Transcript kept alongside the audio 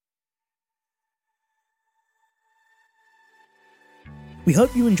We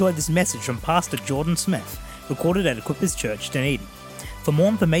hope you enjoyed this message from Pastor Jordan Smith, recorded at Equippers Church, Dunedin. For more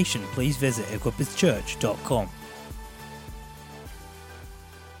information, please visit equipperschurch.com.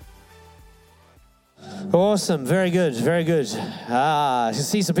 Awesome. Very good. Very good. I can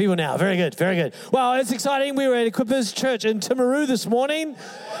see some people now. Very good. Very good. Well, it's exciting. We were at Equippers Church in Timaru this morning.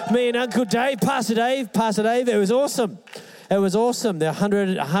 Me and Uncle Dave, Pastor Dave. It was awesome. It was awesome. There are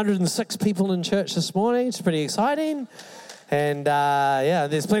 106 people in church this morning. It's pretty exciting. And,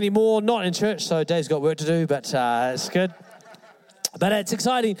 there's plenty more not in church, so Dave's got work to do, but it's good. But it's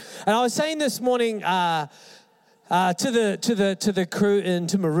exciting. And I was saying this morning to the crew in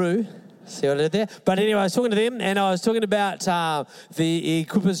Timaru. See what I did there? But anyway, I was talking to them, and I was talking about the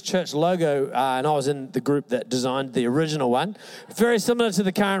Equippers Church logo, and I was in the group that designed the original one. Very similar to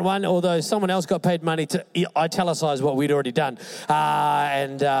the current one, although someone else got paid money to italicize what we'd already done.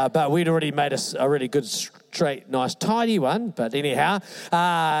 But we'd already made a really good, straight, nice, tidy one. But anyhow,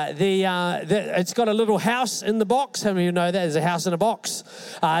 it's got a little house in the box. How many of you know that? There's a house in a box.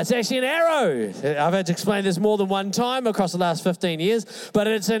 It's actually an arrow. I've had to explain this more than one time across the last 15 years, but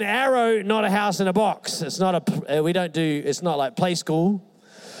it's an arrow, not a house in a box. It's not it's not like play school.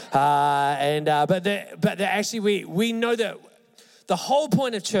 We know that the whole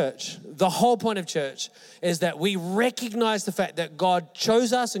point of church is that we recognize the fact that God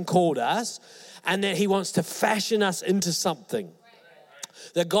chose us and called us, and that he wants to fashion us into something.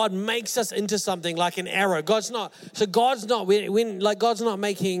 That God makes us into something like an arrow. God's not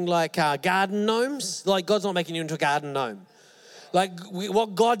making like garden gnomes. Like God's not making you into a garden gnome.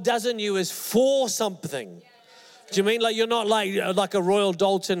 What God does in you is for something. Do you mean like you're not like a Royal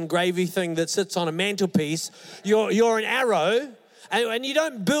Dalton gravy thing that sits on a mantelpiece? You're an arrow, and you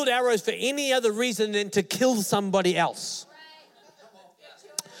don't build arrows for any other reason than to kill somebody else.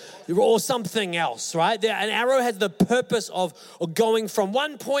 Or something else, right? An arrow has the purpose of going from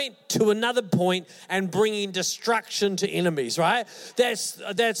one point to another point and bringing destruction to enemies, right? That's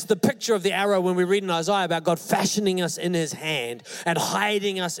the picture of the arrow when we read in Isaiah about God fashioning us in his hand and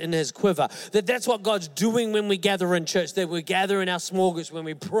hiding us in his quiver. That's what God's doing when we gather in church, that we gather in our small groups, when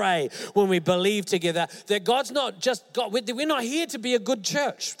we pray, when we believe together. That God's not just God. We're not here to be a good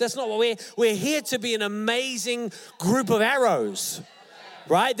church. That's not what we're here to be an amazing group of arrows.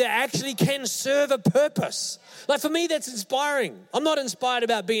 Right? That actually can serve a purpose. Like for me, that's inspiring. I'm not inspired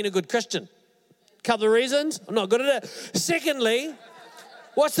about being a good Christian. Couple of reasons. I'm not good at it. Secondly,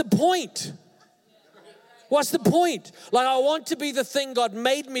 what's the point? What's the point? Like I want to be the thing God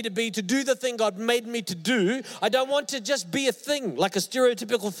made me to be, to do the thing God made me to do. I don't want to just be a thing, like a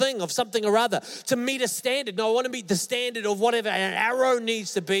stereotypical thing of something or other, to meet a standard. No, I want to meet the standard of whatever an arrow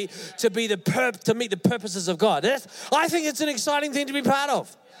needs to be to meet the purposes of God. I think it's an exciting thing to be part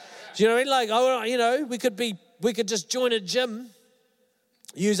of. Do you know what I mean? Like, we could just join a gym,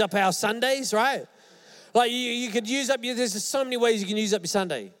 use up our Sundays, right? Like you could use up, there's so many ways you can use up your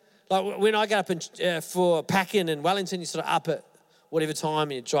Sunday. Like when I get up for pack-in in Wellington, you sort of up at whatever time,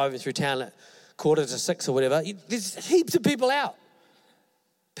 and you're driving through town at 5:45 or whatever. There's heaps of people out.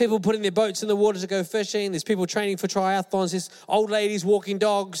 People putting their boats in the water to go fishing. There's people training for triathlons. There's old ladies walking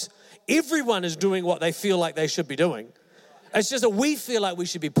dogs. Everyone is doing what they feel like they should be doing. It's just that we feel like we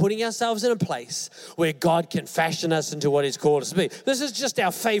should be putting ourselves in a place where God can fashion us into what he's called us to be. This is just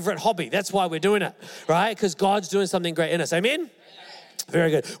our favorite hobby. That's why we're doing it, right? Because God's doing something great in us. Amen?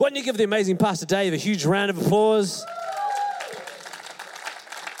 Very good. Why don't you give the amazing Pastor Dave a huge round of applause?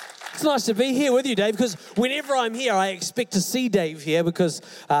 It's nice to be here with you, Dave, because whenever I'm here, I expect to see Dave here because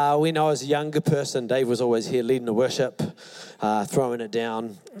when I was a younger person, Dave was always here leading the worship, throwing it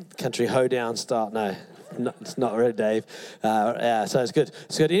down, country hoedown style. No, it's not really Dave. So it's good.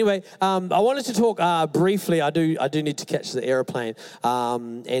 It's good. Anyway, I wanted to talk briefly. I do need to catch the aeroplane.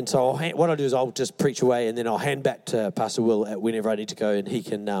 And so what I'll do is I'll just preach away and then I'll hand back to Pastor Will whenever I need to go and he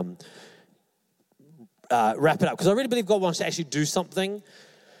can wrap it up. Because I really believe God wants to actually do something.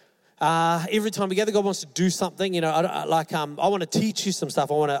 Every time we gather, God wants to do something. You know, I want to teach you some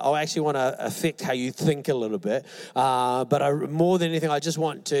stuff. I actually want to affect how you think a little bit. But more than anything, I just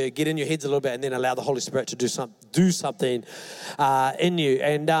want to get in your heads a little bit and then allow the Holy Spirit to do something in you.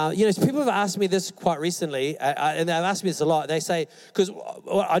 And people have asked me this quite recently, and they've asked me this a lot. They say, because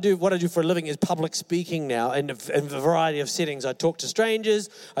what I do for a living is public speaking now, in a variety of settings. I talk to strangers,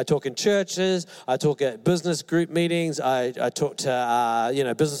 I talk in churches, I talk at business group meetings, I talk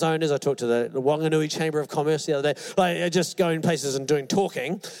to business owners. I talked to the Wanganui Chamber of Commerce the other day, like just going places and doing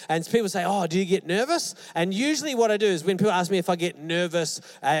talking, and people say, oh, do you get nervous? And usually what I do is when people ask me if I get nervous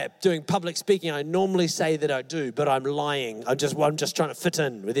doing public speaking, I normally say that I do, but I'm lying. I'm just trying to fit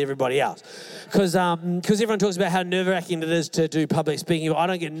in with everybody else. Because everyone talks about how nerve-wracking it is to do public speaking, but I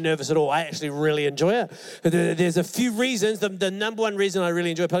don't get nervous at all. I actually really enjoy it. There's a few reasons. The number one reason I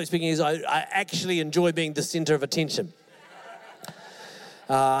really enjoy public speaking is I actually enjoy being the center of attention.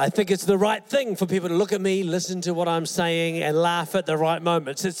 I think it's the right thing for people to look at me, listen to what I'm saying, and laugh at the right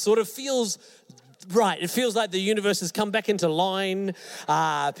moments. It sort of feels right. It feels like the universe has come back into line.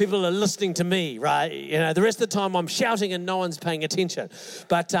 People are listening to me, right? You know, the rest of the time I'm shouting and no one's paying attention.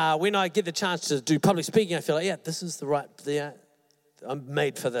 But when I get the chance to do public speaking, I feel like, yeah, this is the right... I'm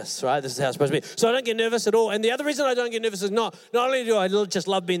made for this, right? This is how it's supposed to be. So I don't get nervous at all. And the other reason I don't get nervous is not only do I just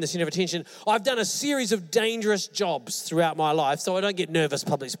love being the center of attention, I've done a series of dangerous jobs throughout my life, so I don't get nervous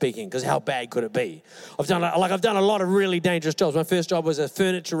public speaking, because how bad could it be? I've done a lot of really dangerous jobs. My first job was a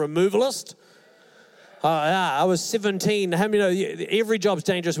furniture removalist. I was 17. How many know every job's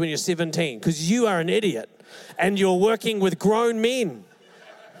dangerous when you're 17? Because you are an idiot and you're working with grown men.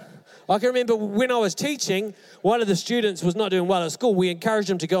 I can remember when I was teaching, one of the students was not doing well at school. We encouraged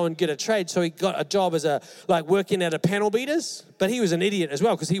him to go and get a trade, so he got a job as working at a panel beaters. But he was an idiot as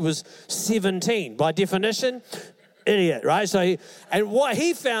well, because he was 17. By definition, idiot, right? And what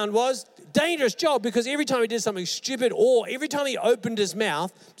he found was dangerous job, because every time he did something stupid, or every time he opened his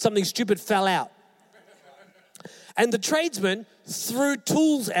mouth, something stupid fell out. And the tradesman threw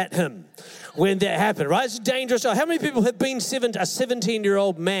tools at him when that happened, right? It's a dangerous job. How many people have been a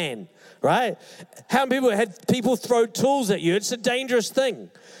 17-year-old man, right? How many people had people throw tools at you? It's a dangerous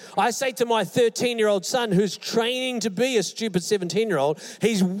thing. I say to my 13-year-old son, who's training to be a stupid 17-year-old,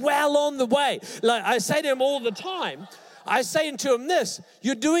 he's well on the way. Like I say to him all the time, I say to him this,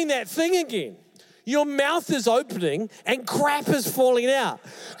 you're doing that thing again. Your mouth is opening and crap is falling out.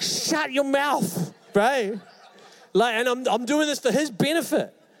 Shut your mouth, right? And I'm doing this for his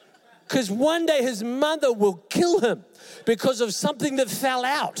benefit. Because one day his mother will kill him because of something that fell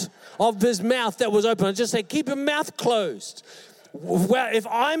out of his mouth that was open. I just say, keep your mouth closed. Well,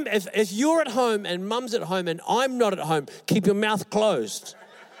 if you're at home and mum's at home and I'm not at home, keep your mouth closed.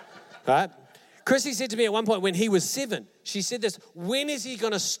 Right? Chrissy said to me at one point when he was 7, she said this, when is he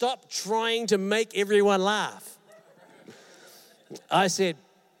going to stop trying to make everyone laugh? I said,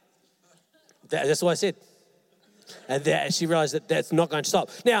 that's what I said. And she realized that that's not going to stop.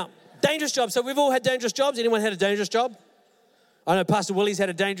 Now, dangerous jobs. So we've all had dangerous jobs. Anyone had a dangerous job? I know Pastor Willie's had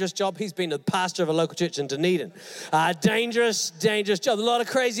a dangerous job. He's been the pastor of a local church in Dunedin. Dangerous job. A lot of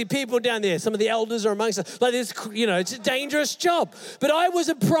crazy people down there. Some of the elders are amongst us. It's a dangerous job. But I was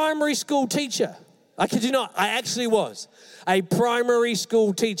a primary school teacher. I kid you not. I actually was a primary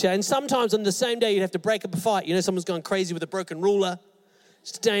school teacher. And sometimes on the same day, you'd have to break up a fight. You know, someone's gone crazy with a broken ruler.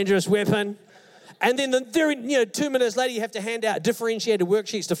 It's a dangerous weapon. And then 2 minutes later, you have to hand out differentiated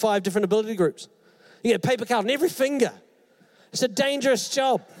worksheets to 5 different ability groups. You get a paper cut on every finger. It's a dangerous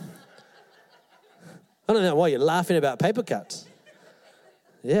job. I don't know why you're laughing about paper cuts.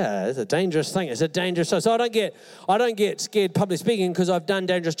 Yeah, it's a dangerous thing. It's a dangerous job. So I don't get scared public speaking because I've done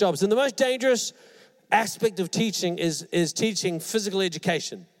dangerous jobs. And the most dangerous aspect of teaching is teaching physical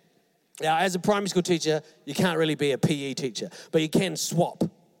education. Now, as a primary school teacher, you can't really be a PE teacher, but you can swap.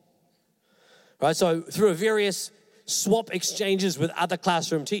 Right, so through various swap exchanges with other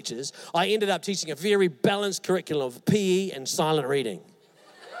classroom teachers, I ended up teaching a very balanced curriculum of PE and silent reading.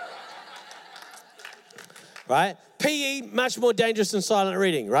 Right? PE, much more dangerous than silent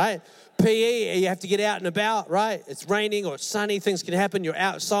reading, right? PE, you have to get out and about, right? It's raining or it's sunny, things can happen, you're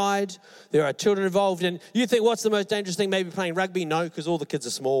outside, there are children involved, and you think, what's the most dangerous thing? Maybe playing rugby? No, because all the kids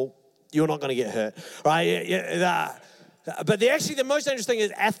are small. You're not going to get hurt, right? But the most dangerous thing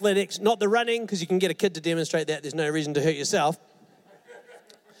is athletics, not the running, because you can get a kid to demonstrate that. There's no reason to hurt yourself.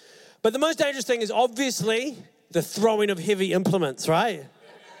 But the most dangerous thing is obviously the throwing of heavy implements, right?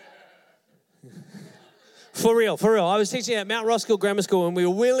 For real. I was teaching at Mount Roskill Grammar School, and we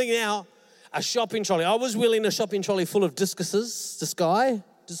were wheeling out a shopping trolley. I was wheeling a shopping trolley full of discuses.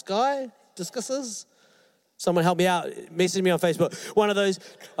 Discuses. Someone help me out, message me on Facebook. One of those,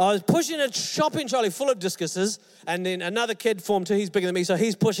 I was pushing a shopping trolley full of discuses, and then another kid formed too, he's bigger than me, so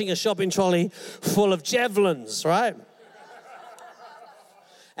he's pushing a shopping trolley full of javelins, right?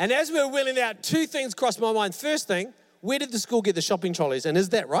 And as we were wheeling out, 2 things crossed my mind. First thing, where did the school get the shopping trolleys, and is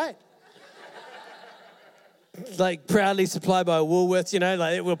that right? Like proudly supplied by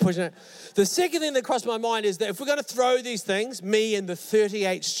Woolworths, we're pushing it. The second thing that crossed my mind is that if we're going to throw these things, me and the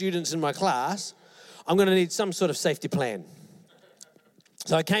 38 students in my class, I'm going to need some sort of safety plan.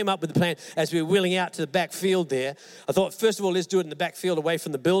 So I came up with the plan as we were wheeling out to the back field there. I thought, first of all, let's do it in the back field away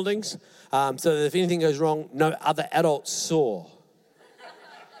from the buildings so that if anything goes wrong, no other adults saw.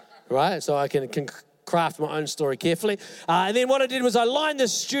 Right? So I can craft my own story carefully. And then what I did was I lined the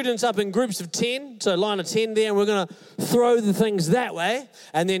students up in groups of 10. So line of 10 there, and we're going to throw the things that way.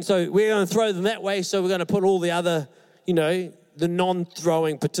 And then so we're going to throw them that way, so we're going to put all the other, the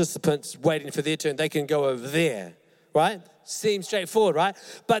non-throwing participants waiting for their turn. They can go over there, right? Seems straightforward, right?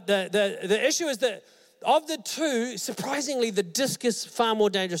 But the issue is that of the two, surprisingly, the discus far more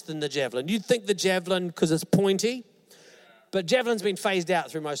dangerous than the javelin. You'd think the javelin, because it's pointy, but javelin's been phased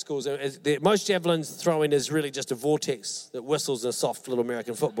out through most schools. Most javelins throwing is really just a vortex that whistles a soft little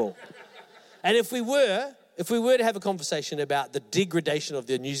American football. And if we were to have a conversation about the degradation of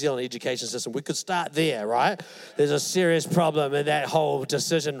the New Zealand education system, we could start there, right? There's a serious problem in that whole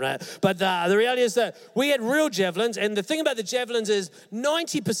decision, right? But the reality is that we had real javelins, and the thing about the javelins is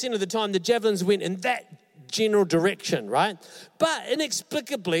 90% of the time the javelins went in that general direction, right? But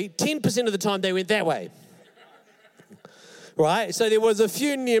inexplicably, 10% of the time they went that way. Right? So there was a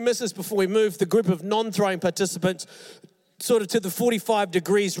few near misses before we moved the group of non-throwing participants sort of to the 45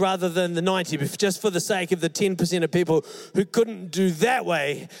 degrees rather than the 90, just for the sake of the 10% of people who couldn't do that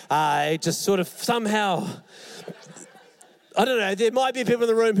way. It just sort of somehow, I don't know, there might be people in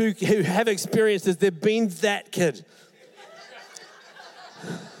the room who have experienced this. They've been that kid.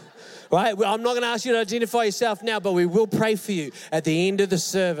 Right? Well, I'm not going to ask you to identify yourself now, but we will pray for you at the end of the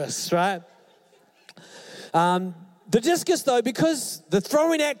service, right? The discus, though, because the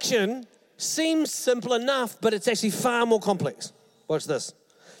throwing action seems simple enough, but it's actually far more complex. Watch this.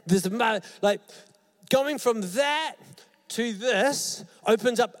 Going from that to this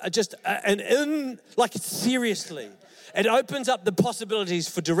opens up seriously. It opens up the possibilities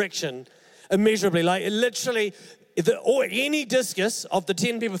for direction immeasurably. Like literally, any discus of the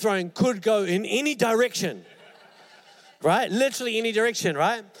 10 people throwing could go in any direction. Right? Literally any direction,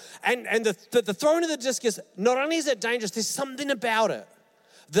 right? And the throwing of the discus, not only is it dangerous, there's something about it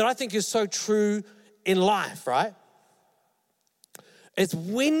that I think is so true in life, right? It's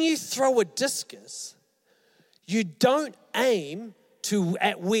when you throw a discus, you don't aim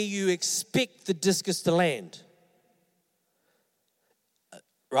at where you expect the discus to land.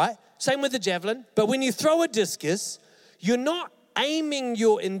 Right? Same with the javelin. But when you throw a discus, you're not aiming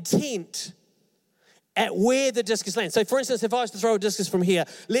your intent at where the discus lands. So for instance, if I was to throw a discus from here,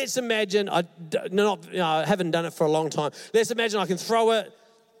 let's imagine, I haven't done it for a long time. Let's imagine I can throw it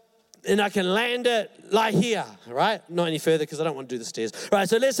and I can land it like here, right? Not any further because I don't want to do the stairs. Right,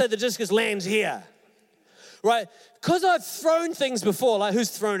 so let's say the discus lands here, right? Because I've thrown things before, like who's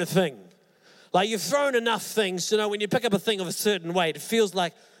thrown a thing? Like you've thrown enough things to know when you pick up a thing of a certain weight, it feels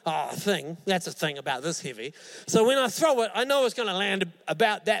like, a thing, that's a thing about this heavy. So when I throw it, I know it's going to land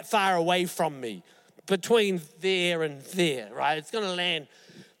about that far away from me. Between there and there, right? It's going to land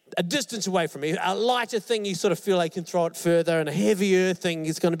a distance away from me. A lighter thing, you sort of feel like you can throw it further, and a heavier thing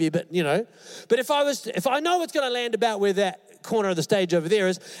is going to be a bit, But if I know it's going to land about where that corner of the stage over there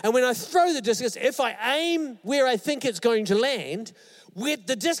is, and when I throw the discus, if I aim where I think it's going to land,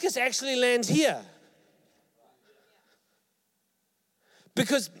 the discus actually lands here.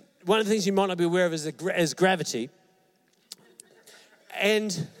 Because one of the things you might not be aware of is gravity.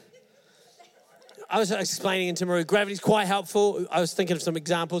 And I was explaining to Marie, gravity's quite helpful. I was thinking of some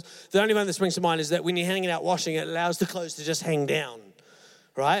examples. The only one that springs to mind is that when you're hanging out washing, it allows the clothes to just hang down,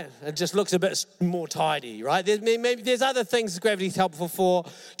 right? It just looks a bit more tidy, right? There's other things gravity's helpful for,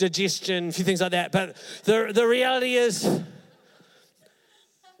 digestion, a few things like that. But the reality is,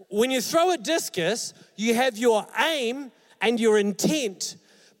 when you throw a discus, you have your aim and your intent,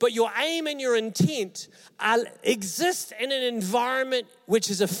 but your aim and your intent exist in an environment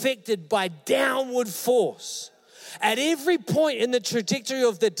which is affected by downward force. At every point in the trajectory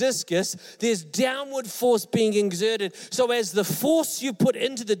of the discus, there's downward force being exerted. So as the force you put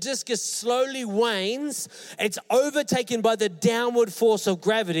into the discus slowly wanes, it's overtaken by the downward force of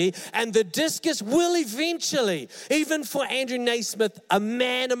gravity, and the discus will eventually, even for Andrew Naismith, a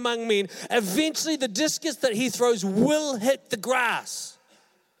man among men, eventually the discus that he throws will hit the grass.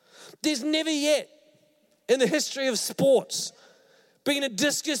 There's never yet in the history of sports been a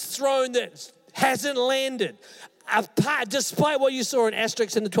discus thrown that hasn't landed. Despite what you saw in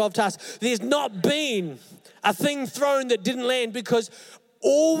Asterix and the 12 Tasks, there's not been a thing thrown that didn't land, because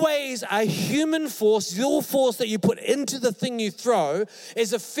always a human force, your force that you put into the thing you throw,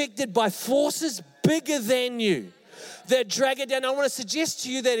 is affected by forces bigger than you that drag it down. I want to suggest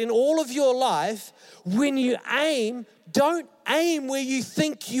to you that in all of your life, when you aim, don't aim where you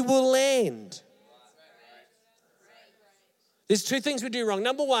think you will land. There's two things we do wrong.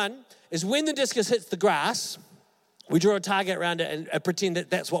 Number one is when the discus hits the grass, we draw a target around it and pretend that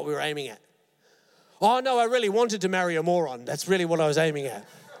that's what we were aiming at. Oh, no, I really wanted to marry a moron. That's really what I was aiming at.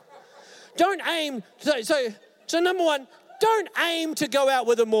 Don't aim. So number one, don't aim to go out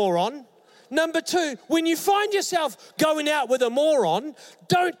with a moron. Number two, when you find yourself going out with a moron,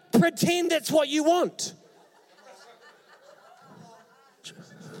 don't pretend that's what you want.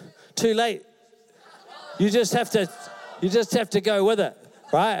 Too late. You just have to go with it,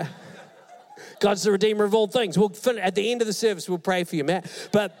 right? God's the Redeemer of all things. We'll at the end of the service, we'll pray for you, Matt.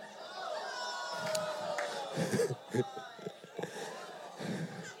 But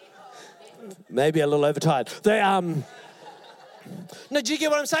maybe a little overtired. No, do you get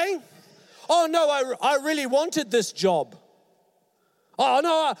what I'm saying? Oh no, I really wanted this job. Oh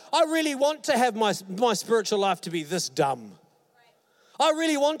no, I really want to have my spiritual life to be this dumb. I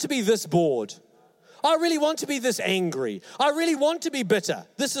really want to be this bored. I really want to be this angry. I really want to be bitter.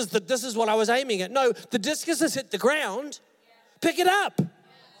 This is what I was aiming at. No, the discus has hit the ground. Pick it up.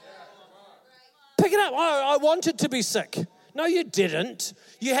 Pick it up. I wanted to be sick. No, you didn't.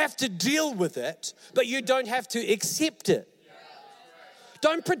 You have to deal with it, but you don't have to accept it.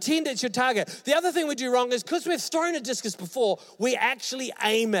 Don't pretend it's your target. The other thing we do wrong is because we've thrown a discus before, we actually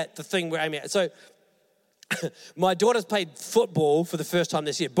aim at the thing we're aiming at. So my daughters played football for the first time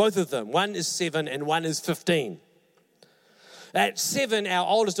this year, both of them. One is 7 and one is 15. At 7, our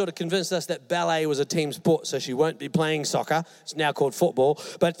oldest daughter convinced us that ballet was a team sport, so she won't be playing soccer. It's now called football.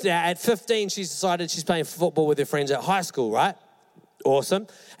 But at 15, she's decided she's playing football with her friends at high school, right? Awesome.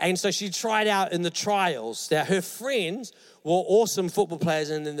 And so she tried out in the trials. Now, her friends were awesome football players,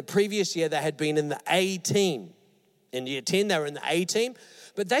 and in the previous year, they had been in the A team. In year 10, they were in the A team,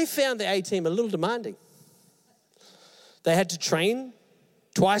 but they found the A team a little demanding. They had to train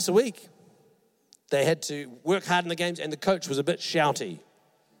twice a week. They had to work hard in the games, and the coach was a bit shouty,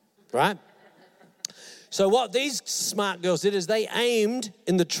 right? So what these smart girls did is they aimed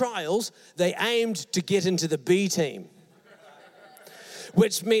in the trials, they aimed to get into the B team,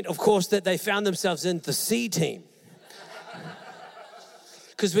 which meant, of course, that they found themselves in the C team.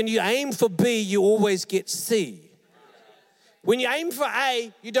 Because when you aim for B, you always get C. When you aim for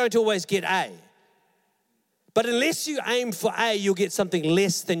A, you don't always get A. But unless you aim for A, you'll get something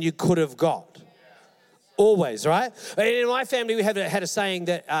less than you could have got. Always, right? In my family, we had a saying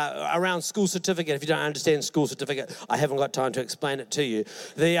that around school certificate. If you don't understand school certificate, I haven't got time to explain it to you.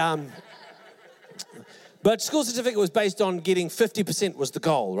 But school certificate was based on getting 50% was the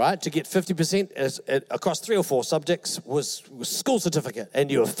goal, right? To get 50% across 3 or 4 subjects was school certificate, and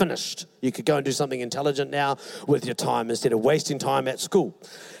you were finished. You could go and do something intelligent now with your time instead of wasting time at school.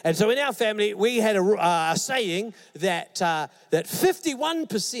 And so in our family, we had a saying that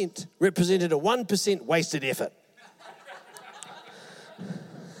 51% represented a 1% wasted effort.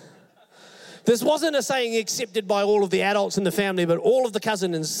 This wasn't a saying accepted by all of the adults in the family, but all of the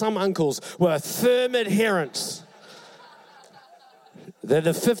cousins and some uncles were firm adherents. That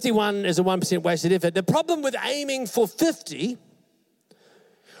the 51 is a 1% wasted effort. The problem with aiming for 50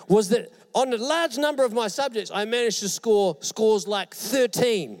 was that on a large number of my subjects, I managed to score scores like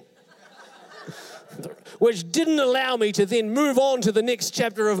 13. Which didn't allow me to then move on to the next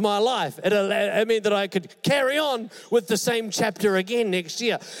chapter of my life. It meant that I could carry on with the same chapter again next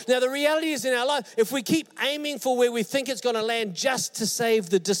year. Now, the reality is in our life, if we keep aiming for where we think it's going to land just to save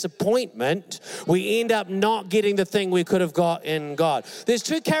the disappointment, we end up not getting the thing we could have got in God. There's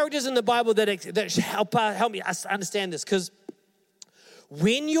 2 characters in the Bible that help me understand this, because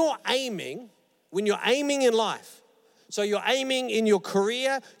when you're aiming in life, so you're aiming in your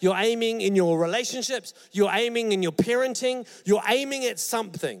career, you're aiming in your relationships, you're aiming in your parenting, you're aiming at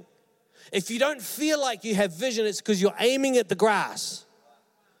something. If you don't feel like you have vision, it's because you're aiming at the grass.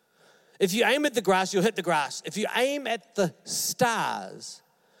 If you aim at the grass, you'll hit the grass. If you aim at the stars,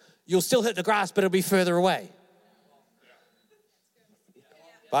 you'll still hit the grass, but it'll be further away.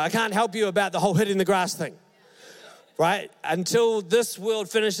 But I can't help you about the whole hitting the grass thing, right? Until this world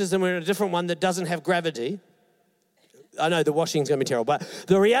finishes and we're in a different one that doesn't have gravity. I know the washing's going to be terrible, but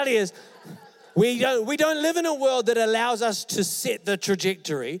the reality is we don't live in a world that allows us to set the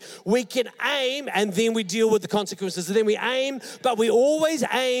trajectory. We can aim and then we deal with the consequences. And then we aim, but we always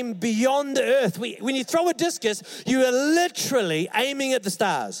aim beyond the earth. When you throw a discus, you are literally aiming at the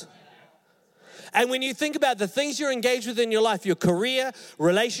stars. And when you think about the things you're engaged with in your life, your career,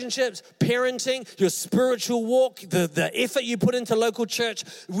 relationships, parenting, your spiritual walk, the effort you put into local church,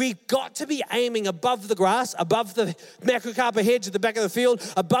 we've got to be aiming above the grass, above the macrocarpa hedge at the back of the field,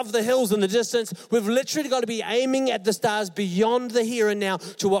 above the hills in the distance. We've literally got to be aiming at the stars beyond the here and now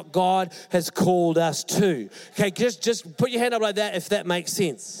to what God has called us to. Okay, just put your hand up like that if that makes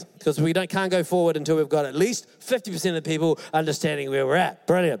sense, because we can't go forward until we've got at least 50% of the people understanding where we're at.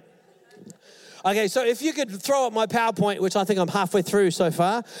 Brilliant. Okay, so if you could throw up my PowerPoint, which I think I'm halfway through so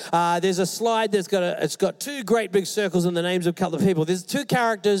far, there's a slide that's got two great big circles and the names of a couple of people. There's two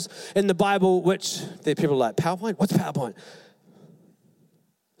characters in the Bible which the people are like, PowerPoint? What's PowerPoint?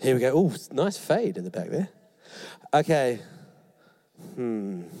 Here we go. Oh, nice fade in the back there. Okay.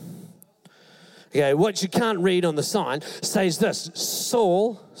 Okay, what you can't read on the sign says this,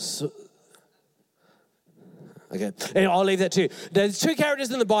 Saul. Okay, and I'll leave that to you. There's two characters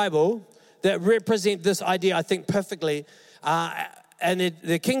in the Bible that represent this idea, I think, perfectly. And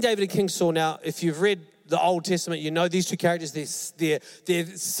the King David and King Saul. Now, if you've read the Old Testament, you know these two characters, they're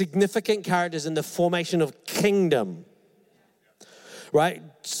significant characters in the formation of kingdom. Right?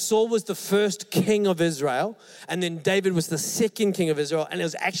 Saul was the first king of Israel, and then David was the second king of Israel, and it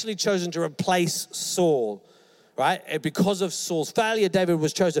was actually chosen to replace Saul. Right? And because of Saul's failure, David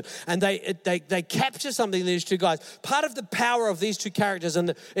was chosen. And they capture something in these two guys. Part of the power of these two characters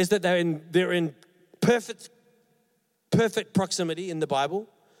is that they're in perfect proximity in the Bible.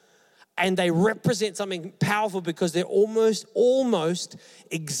 And they represent something powerful because they're almost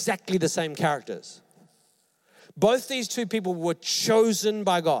exactly the same characters. Both these two people were chosen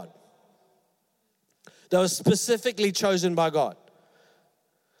by God. They were specifically chosen by God.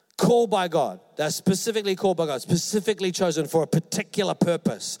 Called by God. They're specifically called by God, specifically chosen for a particular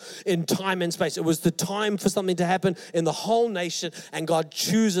purpose in time and space. It was the time for something to happen in the whole nation, and God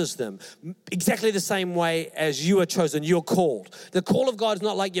chooses them exactly the same way as you are chosen. You're called. The call of God is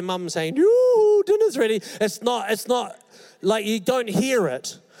not like your mum saying, "Ooh, dinner's ready." It's not like you don't hear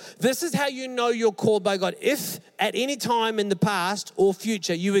it. This is how you know you're called by God. If at any time in the past or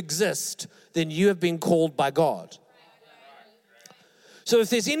future you exist, then you have been called by God. So if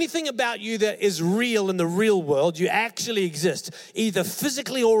there's anything about you that is real in the real world, you actually exist, either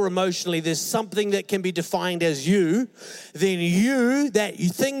physically or emotionally, there's something that can be defined as you, then that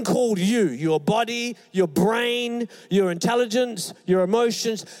thing called you, your body, your brain, your intelligence, your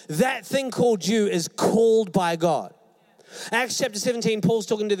emotions, that thing called you is called by God. Acts chapter 17, Paul's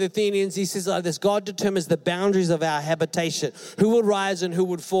talking to the Athenians. He says like this, God determines the boundaries of our habitation, who will rise and who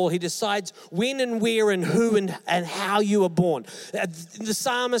would fall. He decides when and where and who and how you are born. The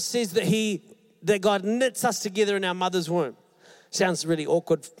psalmist says that God knits us together in our mother's womb. Sounds really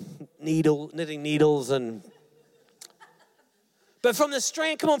awkward, knitting needles but from the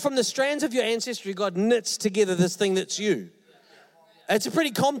strands of your ancestry, God knits together this thing that's you. It's a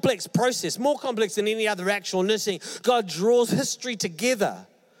pretty complex process, more complex than any other actual knitting. God draws history together.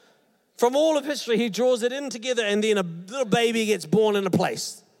 From all of history, he draws it in together, and then a little baby gets born in a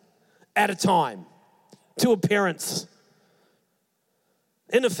place at a time, to a parents,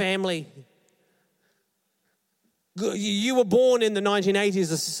 in a family. You were born in the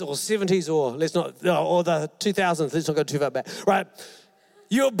 1980s or 70s or the 2000s. Let's not go too far back, right?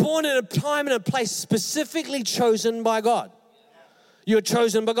 You were born in a time and a place specifically chosen by God. You're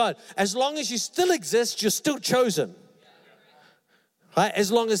chosen by God. As long as you still exist, you're still chosen. Right?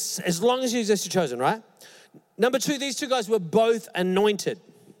 As long as you exist, you're chosen, right? Number two, these two guys were both anointed.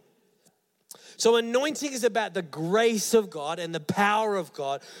 So anointing is about the grace of God and the power of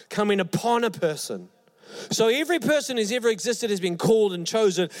God coming upon a person. So every person who's ever existed has been called and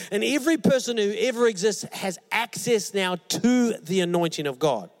chosen, and every person who ever exists has access now to the anointing of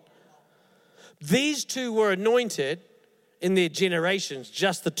God. These two were anointed in their generations,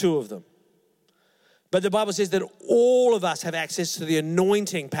 just the two of them. But the Bible says that all of us have access to the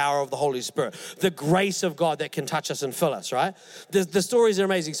anointing power of the Holy Spirit, the grace of God that can touch us and fill us, right? The stories are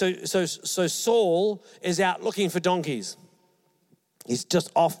amazing. So Saul is out looking for donkeys. He's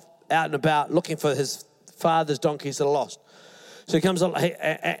just off out and about looking for his father's donkeys that are lost. So he comes up,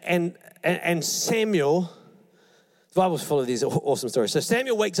 and Samuel, the Bible's full of these awesome stories. So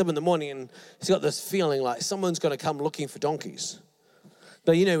Samuel wakes up in the morning and he's got this feeling like someone's going to come looking for donkeys.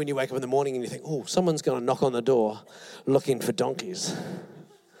 But you know when you wake up in the morning and you think, oh, someone's going to knock on the door looking for donkeys.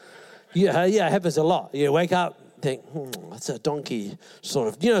 Yeah, it happens a lot. You wake up, think, it's a donkey sort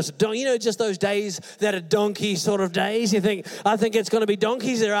of, just those days that are donkey sort of days. You think, I think it's going to be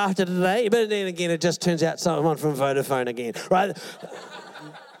donkeys they're after today. But then again, it just turns out someone from Vodafone again, right?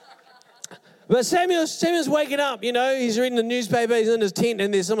 But Samuel's waking up, he's reading the newspaper, he's in his tent,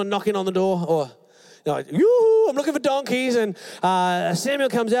 and there's someone knocking on the door, or They're like, yoo, I'm looking for donkeys. And Samuel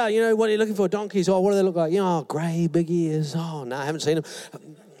comes out, what are you looking for? Donkeys. Oh, what do they look like? Grey, big ears. Oh, no, I haven't seen them.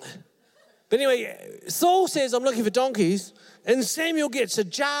 But anyway, Saul says, I'm looking for donkeys. And Samuel gets a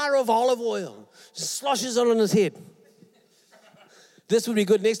jar of olive oil, sloshes it on his head. This would be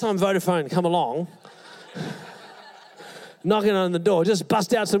good. Next time Vodafone come along, knocking on the door, just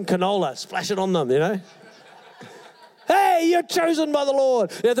bust out some canola, splash it on them, Hey, you're chosen by the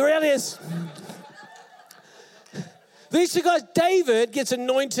Lord. Yeah, the reality is, these two guys, David gets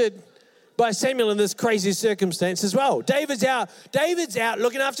anointed by Samuel in this crazy circumstance as well. David's out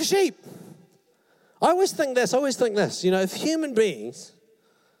looking after sheep. I always think this, if human beings,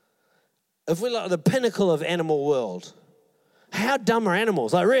 if we're like the pinnacle of animal world, how dumb are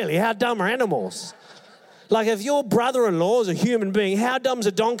animals? Like really, how dumb are animals? Like if your brother-in-law is a human being, how dumb's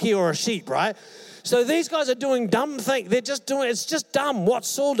a donkey or a sheep, right? So these guys are doing dumb things. It's just dumb. What's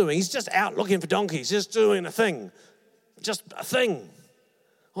Saul doing? He's just out looking for donkeys, just doing a thing. Just a thing.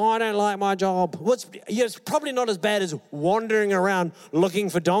 Oh, I don't like my job. It's probably not as bad as wandering around looking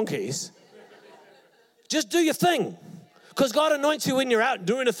for donkeys. Just do your thing. Because God anoints you when you're out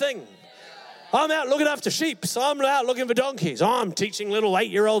doing a thing. I'm out looking after sheep, so I'm out looking for donkeys. I'm teaching little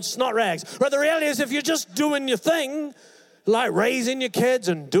 8-year-old snot rags. But the reality is if you're just doing your thing, like raising your kids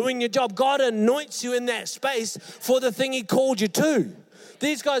and doing your job, God anoints you in that space for the thing he called you to.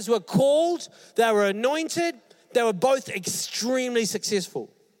 These guys were called, they were anointed, they were both extremely successful.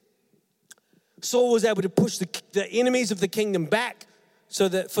 Saul was able to push the enemies of the kingdom back so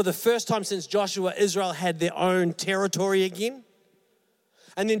that for the first time since Joshua, Israel had their own territory again.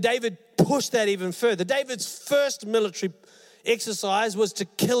 And then David pushed that even further. David's first military exercise was to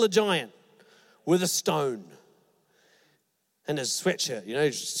kill a giant with a stone. And his sweatshirt,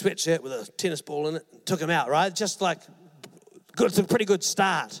 sweatshirt with a tennis ball in it, took him out, right? Just like, it's a pretty good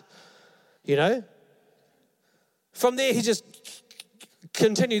start, From there, he just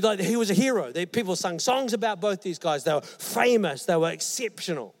continued like he was a hero. People sung songs about both these guys. They were famous, they were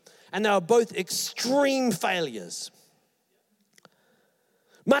exceptional, and they were both extreme failures.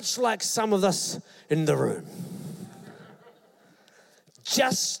 Much like some of us in the room.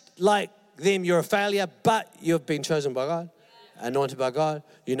 Just like them, you're a failure, but you've been chosen by God, anointed by God.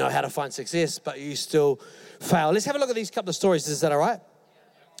 You know how to find success, but you still fail. Let's have a look at these couple of stories. Is that all right?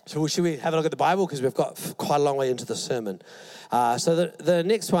 So should we have a look at the Bible? Because we've got quite a long way into the sermon. So the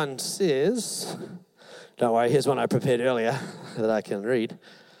next one says, don't worry, here's one I prepared earlier that I can read.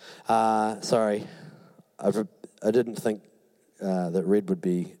 Sorry, I didn't think that red would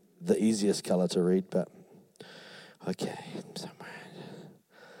be the easiest color to read, but okay.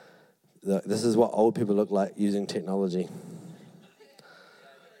 This is what old people look like using technology.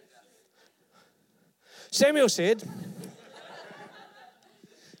 Samuel said,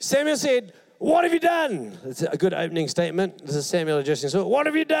 what have you done? It's a good opening statement. This is Samuel addressing Saul. What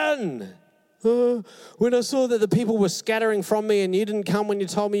have you done? When I saw that the people were scattering from me and you didn't come when you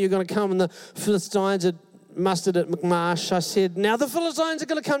told me you're going to come and the Philistines had mustered at Michmash, I said, now the Philistines are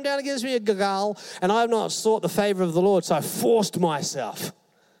going to come down against me at Gilgal, and I have not sought the favor of the Lord, so I forced myself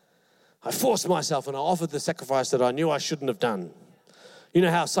and I offered the sacrifice that I knew I shouldn't have done. You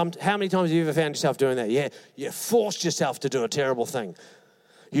know how many times have you ever found yourself doing that? Yeah, you forced yourself to do a terrible thing.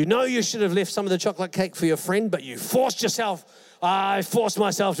 You know you should have left some of the chocolate cake for your friend, but you forced yourself. I forced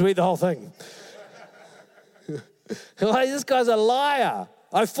myself to eat the whole thing. Like, this guy's a liar.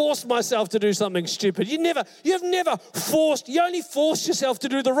 I forced myself to do something stupid. You only forced yourself to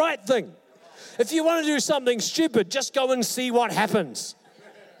do the right thing. If you want to do something stupid, just go and see what happens.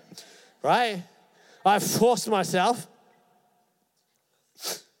 Right? I forced myself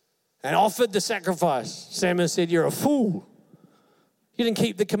and offered the sacrifice. Samuel said, you're a fool. You didn't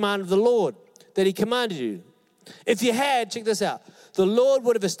keep the command of the Lord that he commanded you. If you had, check this out, the Lord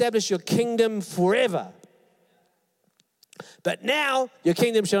would have established your kingdom forever. But now your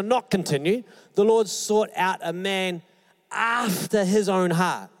kingdom shall not continue. The Lord sought out a man after his own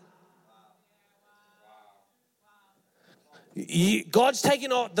heart. God's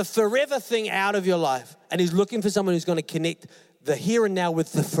taken the forever thing out of your life, and he's looking for someone who's going to connect the here and now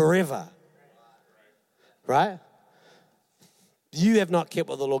with the forever. Right? You have not kept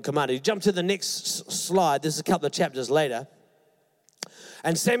what the Lord commanded. You jump to the next slide. This is a couple of chapters later.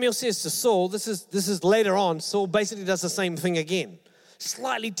 And Samuel says to Saul, this is later on, Saul basically does the same thing again.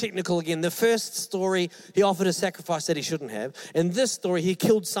 Slightly technical again. The first story, he offered a sacrifice that he shouldn't have. In this story, he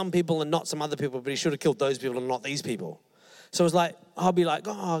killed some people and not some other people, but he should have killed those people and not these people. So it's like, I'll be like,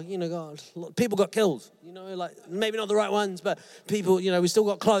 God, people got killed. Like maybe not the right ones, but people, we still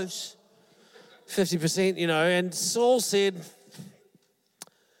got close. 50%, and Saul said,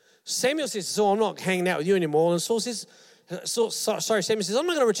 Samuel says, Saul, I'm not hanging out with you anymore. And Samuel says, I'm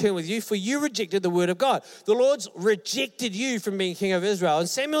not going to return with you, for you rejected the word of God. The Lord's rejected you from being king of Israel. And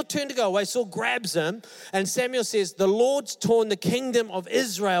Samuel turned to go away. Saul grabs him, and Samuel says, the Lord's torn the kingdom of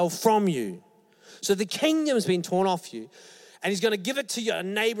Israel from you. So the kingdom's been torn off you, and he's going to give it to your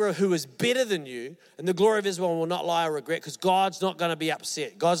neighbor who is better than you, and the glory of Israel will not lie or regret, because God's not going to be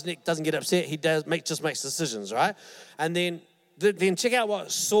upset. God doesn't get upset. He just makes decisions, right? And then check out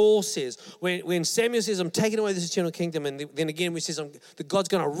what Saul says. When Samuel says, I'm taking away this eternal kingdom, and then again, we says that God's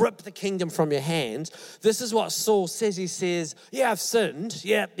going to rip the kingdom from your hands. This is what Saul says. He says, yeah, I've sinned.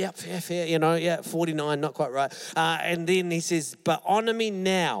 Yeah, fair, 49, not quite right. And then he says, but honor me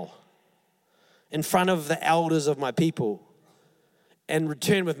now in front of the elders of my people and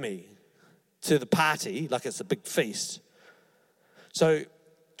return with me to the party, like it's a big feast. So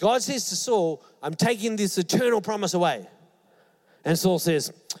God says to Saul, I'm taking this eternal promise away. And Saul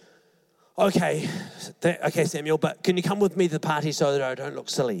says, okay, Samuel, but can you come with me to the party so that I don't look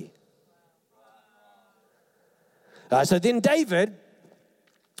silly? So then David,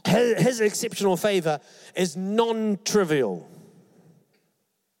 his exceptional favor is non-trivial.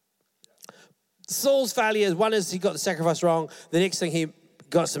 Saul's failure, one is he got the sacrifice wrong. The next thing, he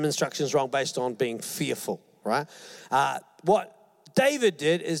got some instructions wrong based on being fearful, right? What David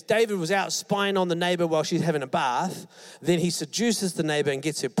did is David was out spying on the neighbor while she's having a bath. Then he seduces the neighbor and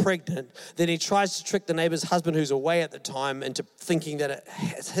gets her pregnant. Then he tries to trick the neighbor's husband, who's away at the time, into thinking that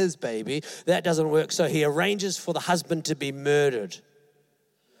it's his baby. That doesn't work, so he arranges for the husband to be murdered.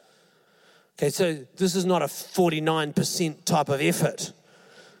 Okay, so this is not a 49% type of effort.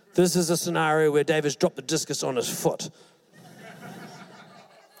 This is a scenario where David's dropped the discus on his foot.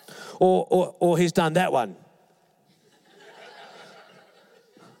 Or he's done that one.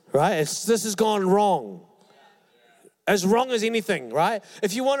 Right? This has gone wrong. As wrong as anything, right?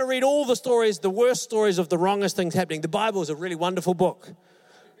 If you want to read all the stories, the worst stories of the wrongest things happening, the Bible is a really wonderful book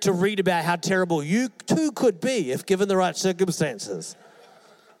to read about how terrible you too could be if given the right circumstances.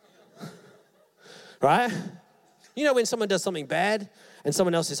 Right? You know when someone does something bad and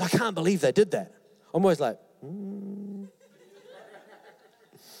someone else says, I can't believe they did that. I'm always like,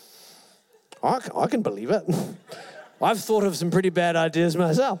 I can believe it. I've thought of some pretty bad ideas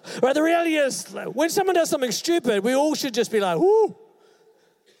myself. But the reality is, when someone does something stupid, we all should just be like, whoo,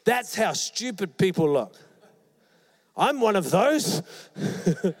 that's how stupid people look. I'm one of those.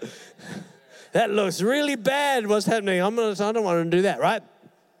 That looks really bad, what's happening. I don't want to do that, right?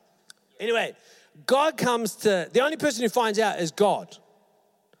 Anyway, God comes to, the only person who finds out is God.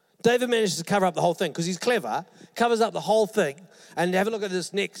 David manages to cover up the whole thing because he's clever, covers up the whole thing. And have a look at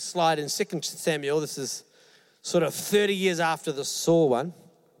this next slide in 2 Samuel. This is sort of 30 years after the Saul one.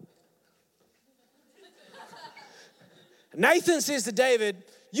 Nathan says to David,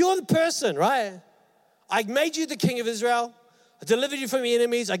 you're the person, right? I made you the king of Israel. I delivered you from your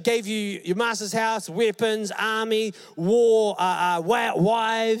enemies. I gave you your master's house, weapons, army, war,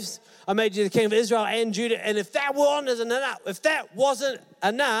 wives. I made you the king of Israel and Judah. And if that wasn't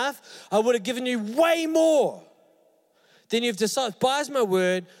enough, I would have given you way more. Then you've decided, by my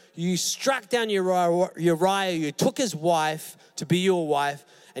word, you struck down Uriah, you took his wife to be your wife,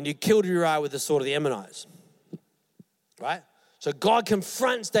 and you killed Uriah with the sword of the Ammonites. Right? So God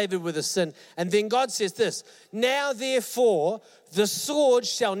confronts David with his sin, and then God says this, now therefore, the sword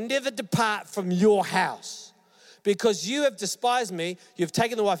shall never depart from your house, because you have despised me, you've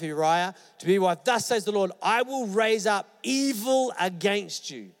taken the wife of Uriah to be your wife. Thus says the Lord, I will raise up evil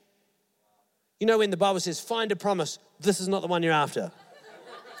against you. You know when the Bible says, find a promise, this is not the one you're after.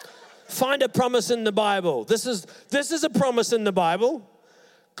 Find a promise in the Bible. This is a promise in the Bible.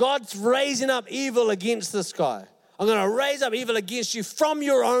 God's raising up evil against this guy. I'm going to raise up evil against you from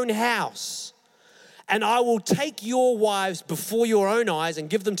your own house. And I will take your wives before your own eyes and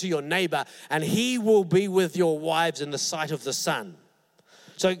give them to your neighbor, and he will be with your wives in the sight of the sun.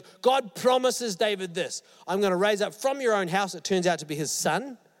 So God promises David this. I'm going to raise up from your own house, it turns out to be his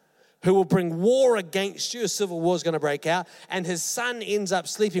son, who will bring war against you. A civil war is going to break out. And his son ends up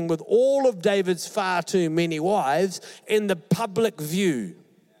sleeping with all of David's far too many wives in the public view.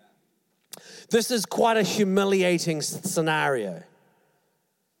 This is quite a humiliating scenario.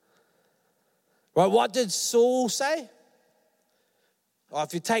 Right, what did Saul say? Oh,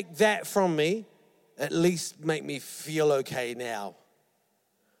 if you take that from me, at least make me feel okay now.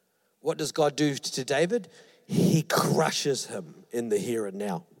 What does God do to David? He crushes him in the here and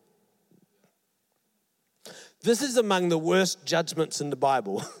now. This is among the worst judgments in the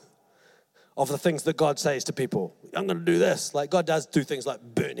Bible of the things that God says to people. I'm going to do this. Like God does do things like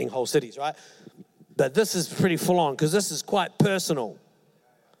burning whole cities, right? But this is pretty full on because this is quite personal.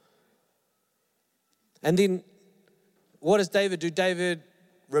 And then what does David do? David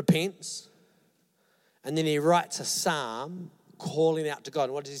repents, and then he writes a psalm calling out to God.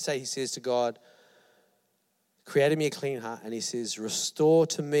 And what does he say? He says to God, create in me a clean heart. And he says, restore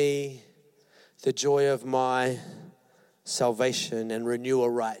to me the joy of my salvation and renew a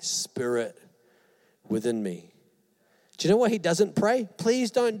right spirit within me. Do you know what he doesn't pray?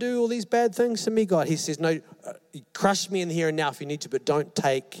 Please don't do all these bad things to me, God. He says, no, crush me in the here and now if you need to, but don't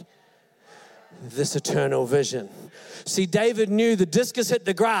take this eternal vision. See, David knew the discus hit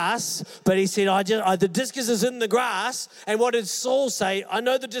the grass, but he said, the discus is in the grass. And what did Saul say? I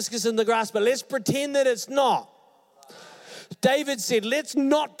know the discus is in the grass, but let's pretend that it's not. David said, let's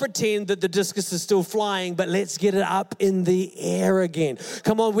not pretend that the discus is still flying, but let's get it up in the air again.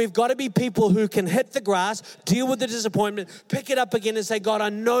 Come on, we've got to be people who can hit the grass, deal with the disappointment, pick it up again and say, God, I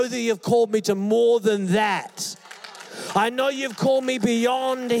know that you've called me to more than that. I know you've called me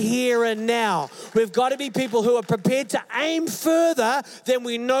beyond here and now. We've got to be people who are prepared to aim further than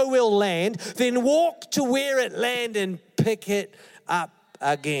we know we'll land, then walk to where it landed and pick it up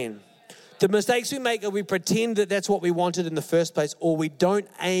again. The mistakes we make are we pretend that that's what we wanted in the first place, or we don't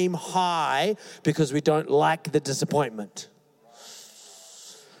aim high because we don't like the disappointment.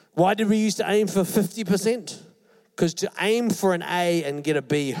 Why did we used to aim for 50%? Because to aim for an A and get a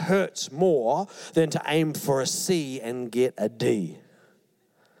B hurts more than to aim for a C and get a D.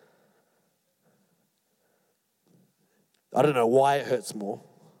 I don't know why it hurts more,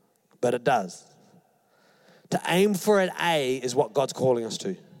 but it does. To aim for an A is what God's calling us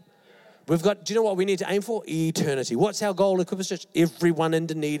to. Do you know what we need to aim for? Eternity. What's our goal at Equippers Church? Everyone in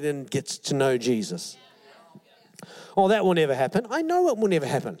Dunedin gets to know Jesus. Oh, that will never happen. I know it will never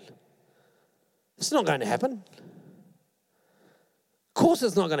happen. It's not going to happen. Of course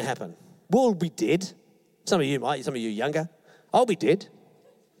it's not going to happen. We'll be dead. Some of you might, some of you younger. I'll be dead.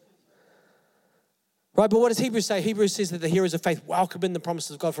 Right, but what does Hebrews say? Hebrews says that the heroes of faith welcome in the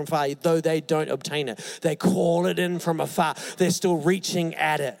promises of God from far, though they don't obtain it. They call it in from afar. They're still reaching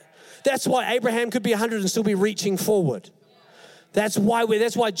at it. That's why Abraham could be 100 and still be reaching forward. That's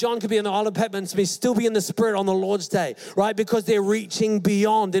why John could be in the Isle of Patmos and still be in the Spirit on the Lord's day, right? Because they're reaching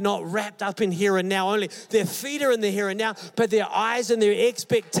beyond. They're not wrapped up in here and now only. Their feet are in the here and now, but their eyes and their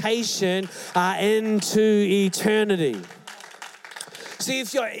expectation are into eternity. See,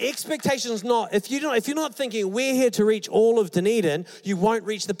 if your expectation is not, if you're not thinking we're here to reach all of Dunedin, you won't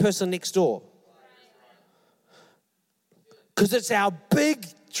reach the person next door. Because it's our big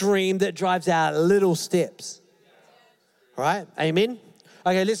dream that drives our little steps. All right? Amen?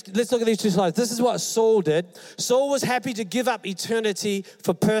 Okay, let's look at these two slides. This is what Saul did. Saul was happy to give up eternity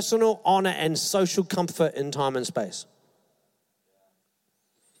for personal honor and social comfort in time and space.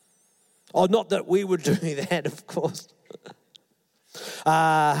 Oh, not that we would do that, of course.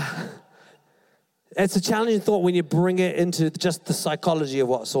 It's a challenging thought when you bring it into just the psychology of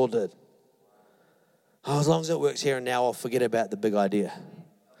what Saul did. Oh, as long as it works here and now, I'll forget about the big idea.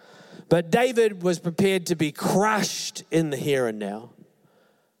 But David was prepared to be crushed in the here and now.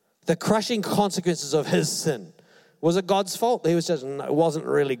 The crushing consequences of his sin. Was it God's fault? It wasn't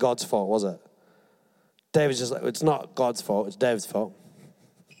really God's fault, was it? David's just like, it's not God's fault, it's David's fault.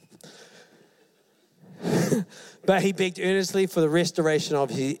 But he begged earnestly for the restoration of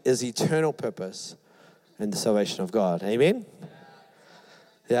his eternal purpose and the salvation of God. Amen?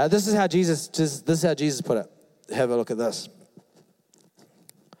 Yeah, this is how Jesus put it. Have a look at this.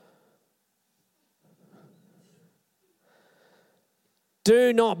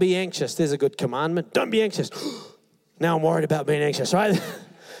 Do not be anxious. There's a good commandment. Don't be anxious. Now I'm worried about being anxious, right?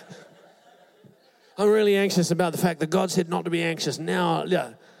 I'm really anxious about the fact that God said not to be anxious. Now,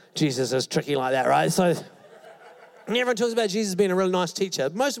 yeah, Jesus is tricky like that, right? So everyone talks about Jesus being a really nice teacher.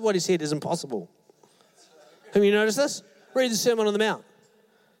 Most of what he said is impossible. Have you noticed this? Read the Sermon on the Mount.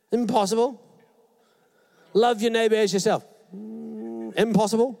 Impossible. Love your neighbor as yourself.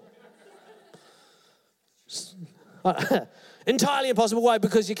 Impossible. Entirely impossible. Why?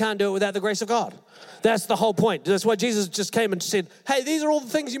 Because you can't do it without the grace of God. That's the whole point. That's why Jesus just came and said, hey, these are all the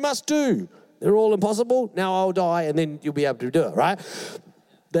things you must do. They're all impossible. Now I'll die and then you'll be able to do it, right?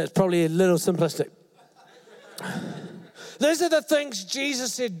 That's probably a little simplistic. Those are the things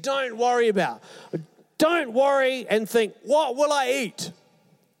Jesus said, don't worry about. Don't worry and think, what will I eat?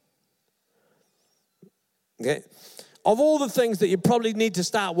 Okay. Of all the things that you probably need to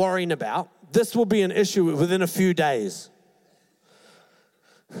start worrying about, this will be an issue within a few days.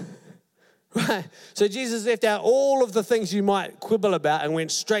 Right? So Jesus left out all of the things you might quibble about and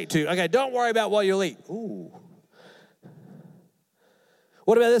went straight to, okay, don't worry about what you'll eat. Ooh.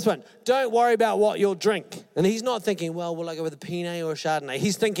 What about this one? Don't worry about what you'll drink. And he's not thinking, well, will I go with a Pinot or a Chardonnay?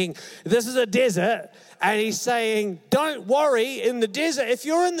 He's thinking, this is a desert. And he's saying, don't worry in the desert. If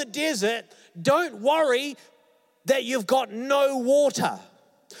you're in the desert, don't worry that you've got no water.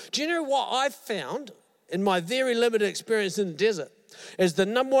 Do you know what I've found in my very limited experience in the desert is the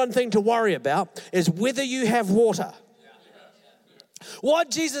number one thing to worry about is whether you have water. What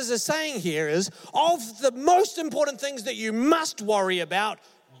Jesus is saying here is, of the most important things that you must worry about,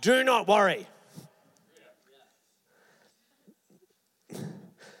 do not worry.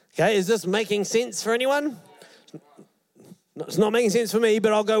 Okay, is this making sense for anyone? It's not making sense for me,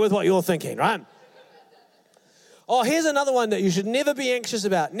 but I'll go with what you're thinking, right? Oh, here's another one that you should never be anxious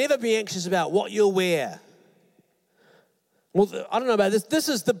about. Never be anxious about what you'll wear. Well, I don't know about this. This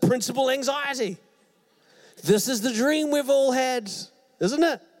is the principal anxiety. This is the dream we've all had, isn't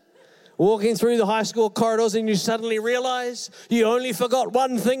it? Walking through the high school corridors and you suddenly realize you only forgot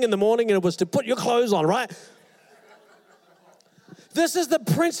one thing in the morning and it was to put your clothes on, right? This is the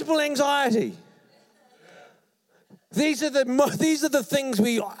principal anxiety. These are the things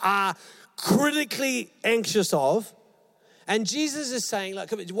we are critically anxious of. And Jesus is saying,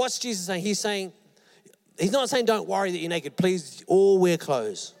 like, what's Jesus saying? He's not saying don't worry that you're naked. Please all wear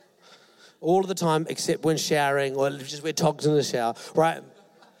clothes. All of the time except when showering or just wear togs in the shower, right?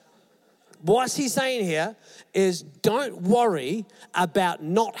 What's he saying here is don't worry about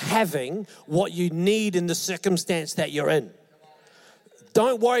not having what you need in the circumstance that you're in.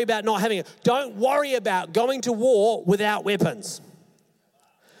 Don't worry about not having it. Don't worry about going to war without weapons.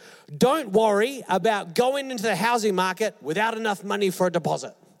 Don't worry about going into the housing market without enough money for a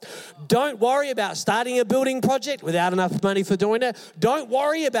deposit. Don't worry about starting a building project without enough money for doing it. Don't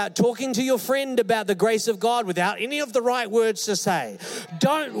worry about talking to your friend about the grace of God without any of the right words to say.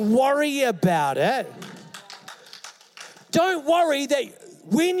 Don't worry about it. Don't worry that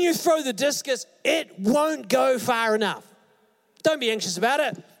when you throw the discus, it won't go far enough. Don't be anxious about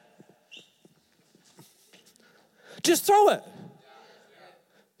it. Just throw it.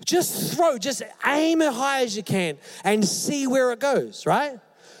 Just aim as high as you can and see where it goes, right?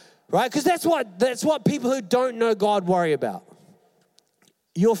 Right? Because that's what people who don't know God worry about.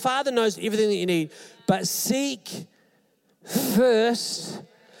 Your Father knows everything that you need, but seek first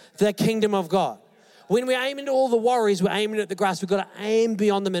the kingdom of God. When we aim into all the worries, we're aiming at the grass. We've got to aim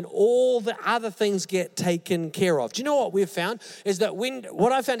beyond them and all the other things get taken care of. Do you know what we've found?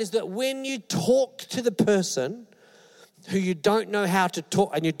 When you talk to the person who you don't know how to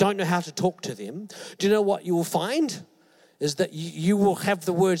talk and you don't know how to talk to them, do you know what you will find? Is that you will have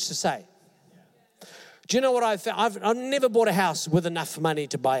the words to say. Do you know what I've found? I've never bought a house with enough money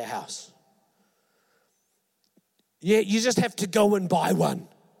to buy a house. Yeah, you just have to go and buy one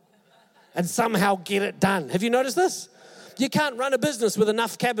and somehow get it done. Have you noticed this? You can't run a business with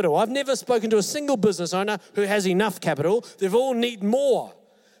enough capital. I've never spoken to a single business owner who has enough capital. They've all need more.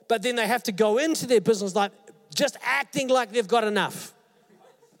 But then they have to go into their business like just acting like they've got enough.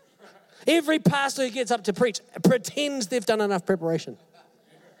 Every pastor who gets up to preach pretends they've done enough preparation.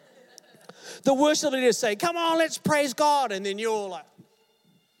 The worship leaders say, come on, let's praise God. And then you're all like,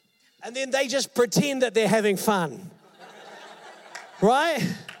 and then they just pretend that they're having fun. Right?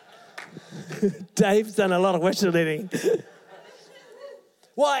 Dave's done a lot of worship leading.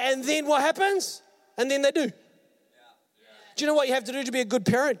 Why? And then what happens? And then they do. Do you know what you have to do to be a good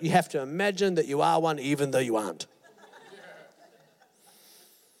parent? You have to imagine that you are one even though you aren't.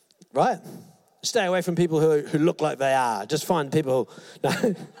 Right? Stay away from people who look like they are. Just find people who...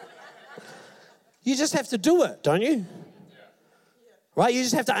 No. You just have to do it, don't you? Right? You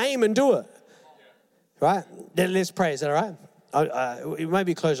just have to aim and do it. Right? Let's pray. Is that all right?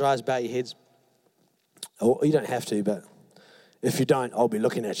 Maybe close your eyes, bow your heads. Or you don't have to, but if you don't, I'll be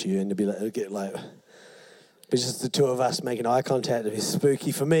looking at you and it'll get like... It's just the two of us making eye contact. It'll be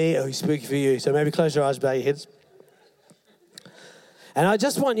spooky for me, it'll be spooky for you. So maybe close your eyes, bow your heads. And I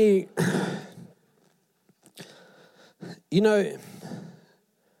just want you, the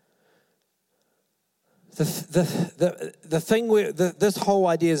thing where this whole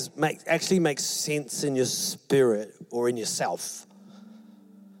idea actually makes sense in your spirit or in yourself.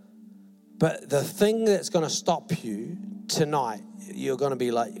 But the thing that's going to stop you tonight, you're going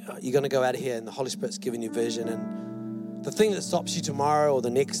to go out of here and the Holy Spirit's giving you vision. And the thing that stops you tomorrow or the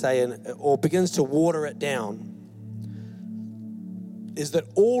next day or begins to water it down is that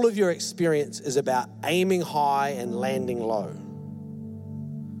all of your experience is about aiming high and landing low.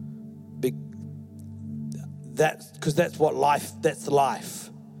 Because that's life.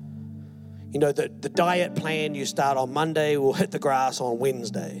 You know, the diet plan you start on Monday will hit the grass on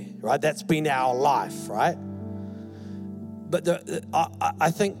Wednesday, right? That's been our life, right? But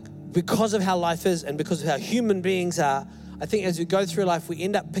I think because of how life is and because of how human beings are, I think as we go through life, we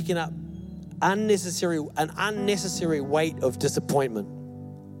end up picking up an unnecessary weight of disappointment.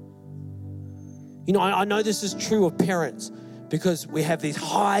 You know, I know this is true of parents because we have these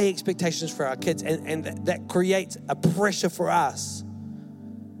high expectations for our kids, and that creates a pressure for us.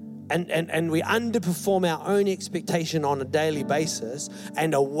 And we underperform our own expectation on a daily basis,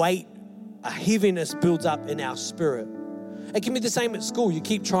 and a heaviness builds up in our spirit. It can be the same at school. You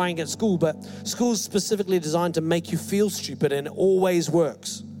keep trying at school, but school's specifically designed to make you feel stupid, and it always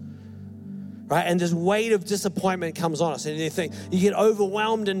works. Right? And this weight of disappointment comes on us, and you get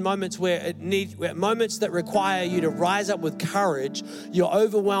overwhelmed in moments where moments that require you to rise up with courage. You're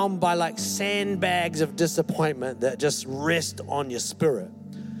overwhelmed by like sandbags of disappointment that just rest on your spirit.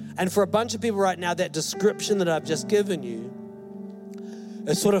 And for a bunch of people right now, that description that I've just given you,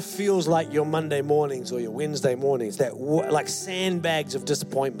 it sort of feels like your Monday mornings or your Wednesday mornings, like sandbags of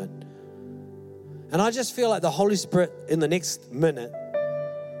disappointment. And I just feel like the Holy Spirit in the next minute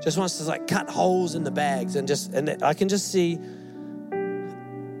just wants to like cut holes in the bags, and I can just see,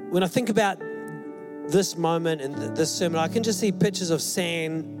 when I think about this moment and this sermon, I can just see pictures of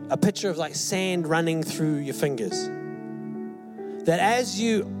sand, a picture of like sand running through your fingers. That as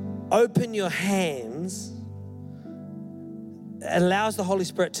you open your hands, it allows the Holy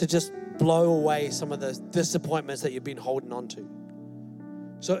Spirit to just blow away some of the disappointments that you've been holding on to.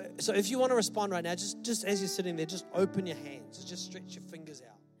 So if you want to respond right now, just as you're sitting there, just open your hands, just stretch your fingers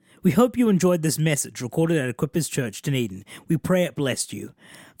out. We hope you enjoyed this message recorded at Equippers Church, Dunedin. We pray it blessed you.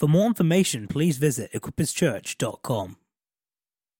 For more information, please visit equipperschurch.com.